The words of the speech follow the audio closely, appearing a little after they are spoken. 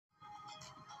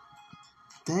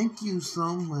Thank you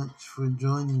so much for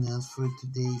joining us for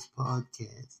today's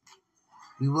podcast.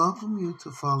 We welcome you to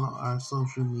follow our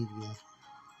social media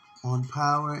on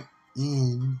Power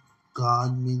in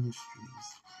God Ministries.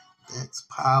 That's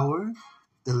Power,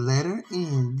 the letter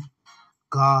N,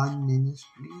 God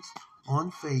Ministries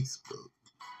on Facebook.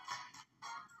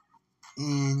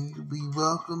 And we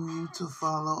welcome you to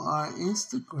follow our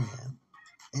Instagram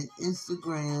at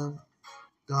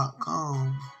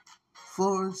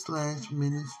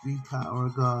Instagram.com/Ministry Power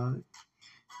God,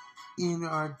 in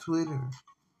our Twitter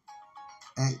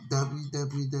at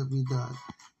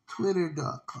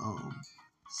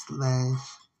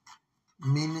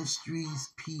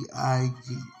www.twitter.com/ministriespig.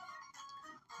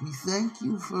 We thank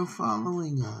you for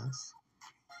following us,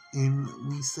 and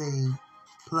we say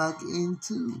plug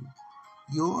into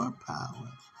your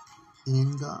power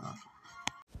in God.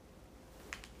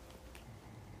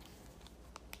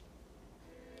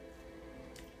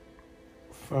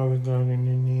 Father God, in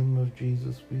the name of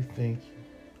Jesus, we thank you.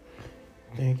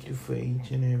 Thank you for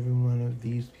each and every one of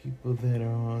these people that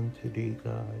are on today,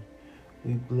 God.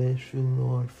 We bless you,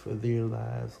 Lord, for their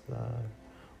lives, God.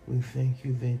 We thank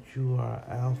you that you are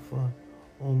Alpha,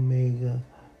 Omega,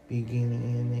 beginning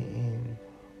and the end.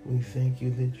 We thank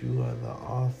you that you are the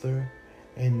author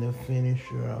and the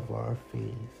finisher of our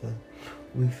faith.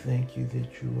 We thank you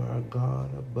that you are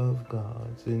God above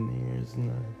gods, and there is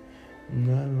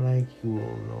none like you,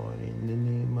 O Lord, in the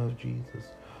name of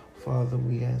Jesus. Father,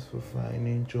 we ask for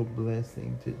financial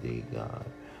blessing today, God.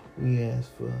 We ask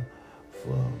for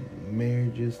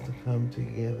marriages to come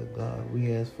together, God.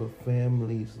 We ask for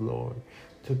families, Lord,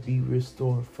 to be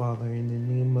restored, Father, in the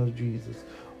name of Jesus.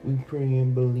 We pray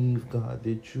and believe, God,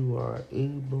 that you are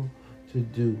able to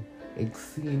do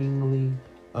exceedingly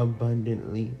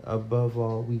abundantly above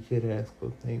all we could ask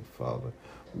or think, Father.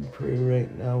 We pray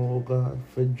right now, oh God,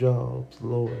 for jobs,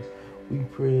 Lord. We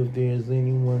pray if there's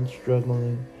anyone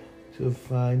struggling to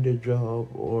find a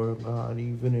job, or God,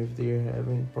 even if they're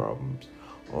having problems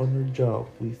on a job,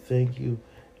 we thank you.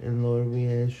 And Lord, we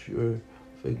ask your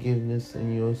forgiveness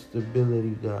and your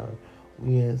stability, God.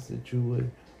 We ask that you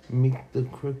would make the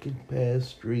crooked path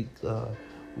straight, God.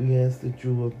 We ask that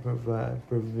you would provide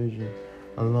provision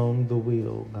along the way,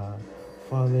 oh God.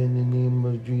 Father, in the name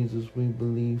of Jesus, we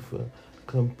believe for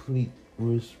complete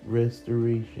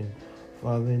restoration.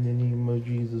 Father, in the name of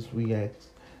Jesus, we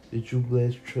ask that you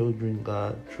bless children,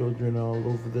 God, children all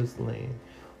over this land.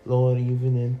 Lord,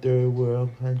 even in third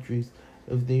world countries,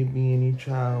 if there be any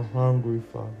child hungry,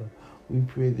 Father, we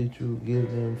pray that you will give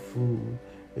them food.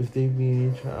 If there be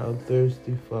any child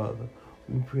thirsty, Father,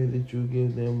 we pray that you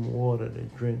give them water to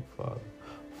drink, Father.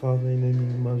 Father, in the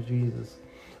name of Jesus,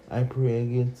 I pray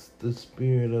against the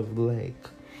spirit of lack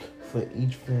for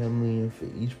each family and for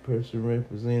each person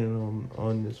represented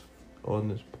on this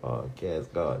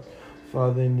podcast, God.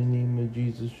 Father, in the name of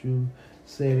Jesus, you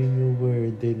said in your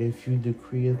word that if you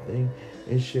decree a thing,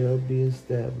 it shall be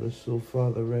established. So,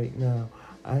 Father, right now,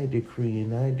 I decree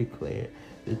and I declare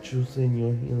that you send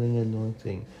your healing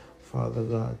anointing, Father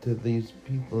God, to these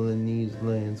people in these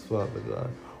lands, Father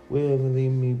God, wherever they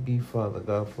may be, Father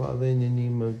God. Father, in the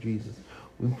name of Jesus,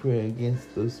 we pray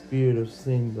against the spirit of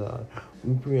sin, God.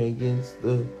 We pray against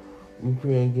the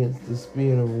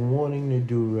spirit of wanting to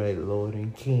do right, Lord,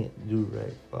 and can't do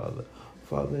right, Father.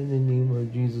 Father, in the name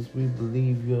of Jesus, we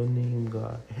believe your name,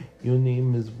 God. Your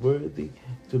name is worthy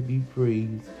to be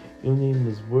praised. Your name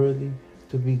is worthy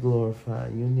to be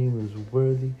glorified. Your name is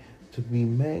worthy to be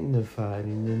magnified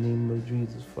in the name of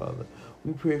Jesus, Father.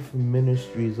 We pray for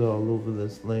ministries all over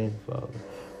this land, Father,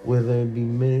 whether it be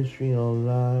ministry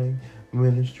online,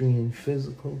 ministry in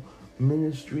physical,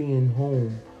 ministry in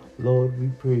home. Lord, we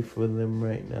pray for them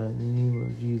right now in the name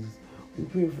of Jesus. We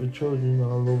pray for children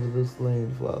all over this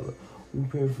land, Father. We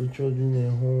pray for children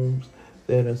in homes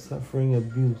that are suffering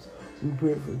abuse. We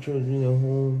pray for children in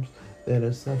homes that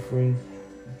are suffering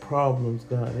problems,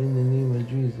 God. In the name of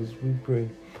Jesus, we pray,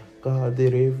 God,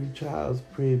 that every child's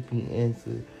prayer be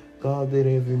answered. God, that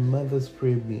every mother's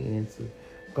prayer be answered.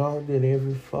 God, that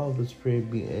every father's prayer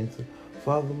be answered.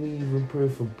 Father, we even pray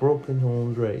for broken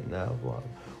homes right now, Father.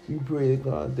 We pray,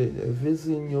 God, that if it's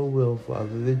in your will,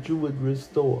 Father, that you would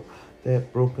restore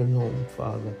that broken home,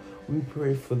 Father. We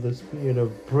pray for the spirit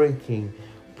of breaking.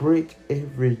 Break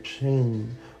every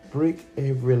chain. Break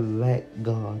every lack,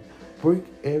 God. Break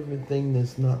everything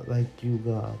that's not like you,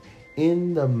 God.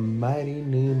 In the mighty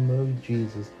name of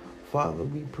Jesus. Father,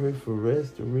 we pray for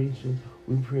restoration.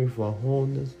 We pray for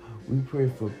wholeness. We pray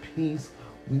for peace.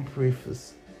 We pray for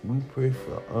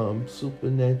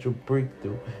supernatural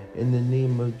breakthrough in the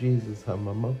name of Jesus.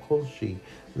 Hamamakoshi.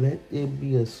 Let there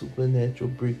be a supernatural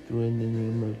breakthrough in the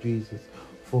name of Jesus.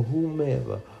 for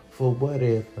whomever, for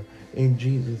whatever. In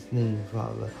Jesus' name,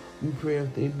 Father. We pray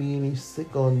if there be any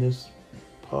sick on this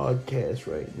podcast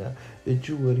right now, that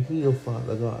you would heal,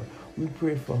 Father God. We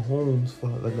pray for homes,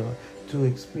 Father God, to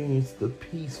experience the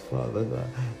peace, Father God,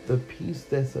 the peace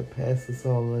that surpasses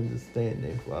all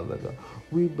understanding, Father God.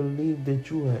 We believe that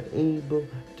you are able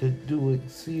to do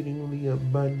exceedingly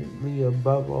abundantly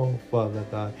above all, Father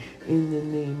God, in the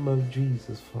name of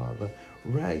Jesus, Father.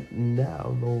 Right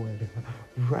now, Lord,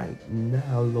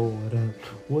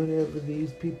 whatever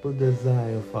these people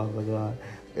desire, Father God,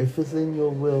 if it's in your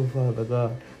will, Father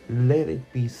God, let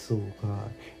it be so,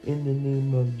 God. In the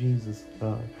name of Jesus,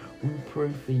 God. We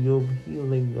pray for your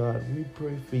healing, God. We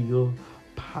pray for your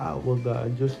power,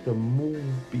 God, just to move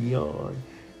beyond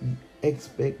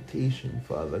expectation,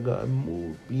 Father God.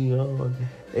 Move beyond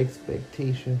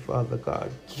expectation, Father God.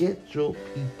 Get your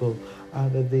people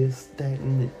out of their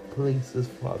stagnant places,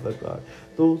 Father God.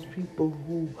 Those people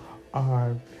who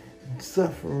are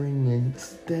suffering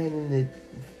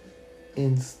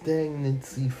in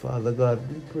stagnancy, Father God.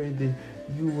 We pray that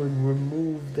you would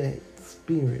remove that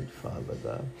spirit, Father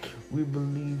God. We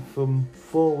believe for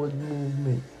forward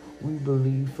movement. We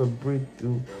believe for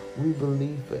breakthrough. We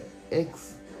believe for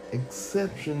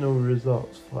exceptional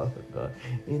results, Father God.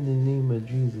 In the name of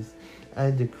Jesus,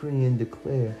 I decree and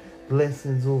declare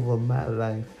blessings over my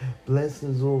life,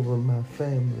 blessings over my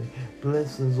family,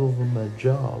 blessings over my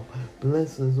job,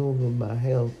 blessings over my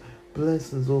health,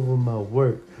 blessings over my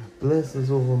work, blessings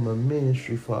over my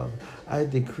ministry, Father. I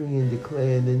decree and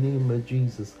declare in the name of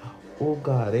Jesus, oh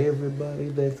God, everybody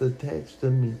that's attached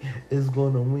to me is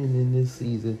going to win in this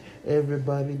season.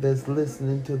 Everybody that's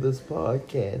listening to this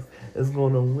podcast is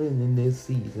going to win in this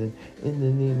season. In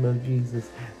the name of Jesus,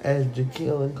 as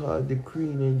Jaquel and Carr decree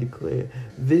and declare,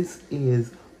 this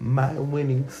is my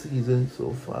winning season. So,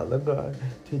 Father God,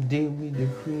 today we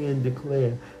decree and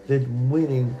declare that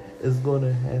winning is going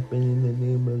to happen in the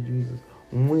name of Jesus.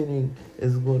 Winning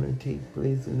is going to take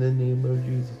place in the name of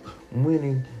Jesus.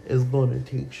 Winning is going to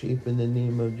take shape in the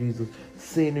name of Jesus.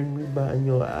 Satan, we bind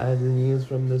your eyes and ears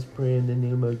from this prayer in the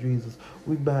name of Jesus.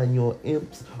 We bind your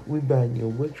imps. We bind your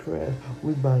witchcraft.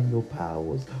 We bind your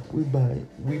powers. We bind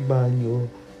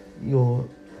your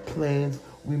plans.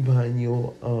 We bind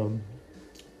your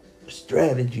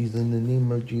strategies in the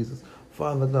name of Jesus.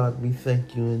 Father God, we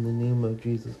thank you in the name of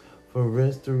Jesus for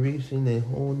restoration and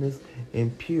wholeness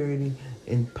and purity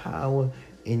and power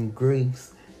and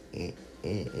grace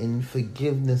and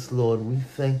forgiveness, Lord. We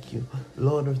thank you.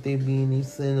 Lord, if there be any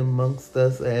sin amongst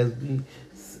us as we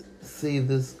say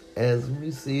this, as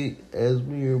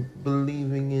we are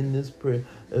believing in this prayer,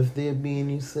 if there be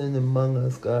any sin among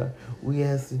us, God, we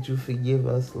ask that you forgive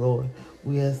us, Lord.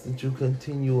 We ask that you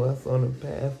continue us on a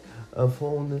path of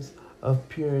wholeness, of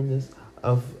pureness,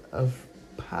 of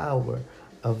power,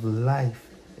 of life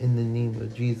in the name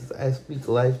of Jesus. I speak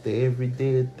life to every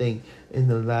dead thing in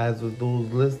the lives of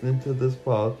those listening to this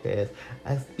podcast.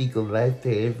 I speak life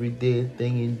to every dead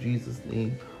thing in Jesus'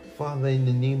 name. Father, in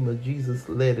the name of Jesus,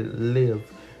 let it live.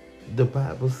 The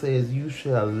Bible says you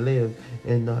shall live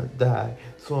and not die.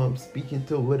 So I'm speaking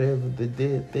to whatever the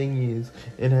dead thing is,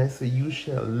 and I say you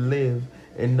shall live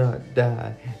and not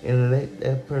die. And let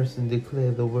that person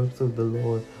declare the works of the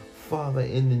Lord. Father,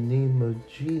 in the name of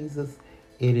Jesus,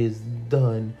 it is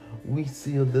done. We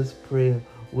seal this prayer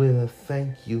with a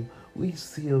thank you. We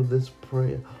seal this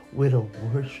prayer with a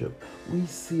worship. We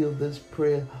seal this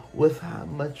prayer with how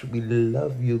much we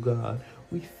love you, God.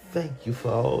 We thank you for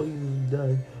all you've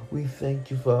done. We thank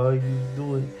you for all you're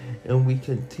doing. And we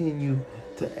continue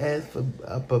to ask for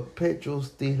a perpetual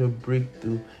state of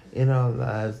breakthrough in our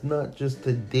lives, not just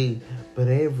today, but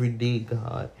every day,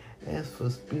 God. Ask for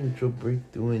spiritual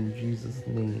breakthrough in Jesus'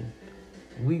 name.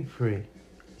 We pray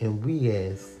and we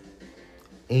ask.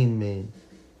 Amen.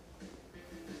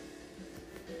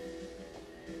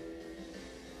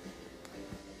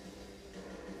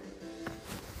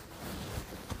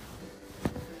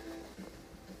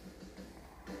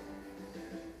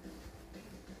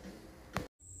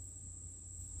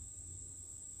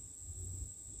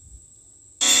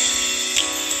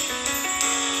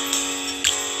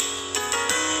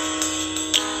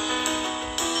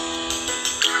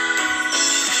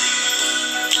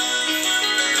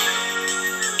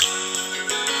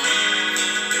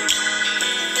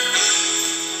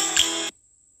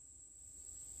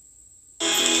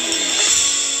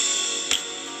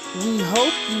 We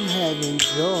hope you have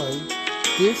enjoyed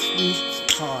this week's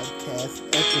podcast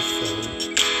episode.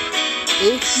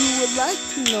 If you would like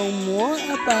to know more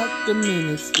about the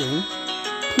ministry,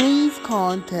 please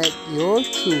contact yours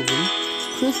truly,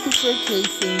 Christopher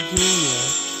Kaysen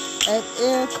Jr. at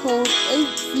air code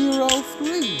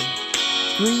 803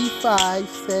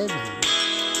 357-0336.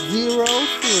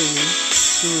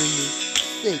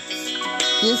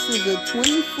 This is a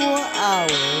 24-hour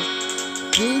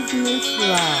business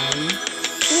line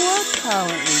for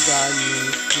Currently God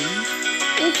Ministries.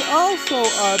 It's also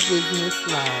our business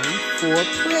line for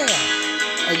prayer.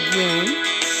 Again,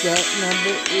 that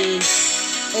number is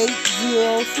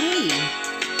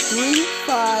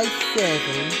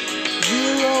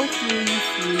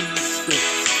 803-357-0336.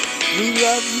 We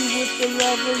love you with the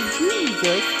love of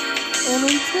Jesus, and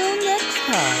until next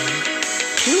time,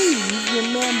 please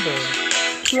remember,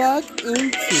 plug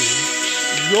into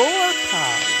your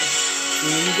power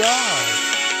in God.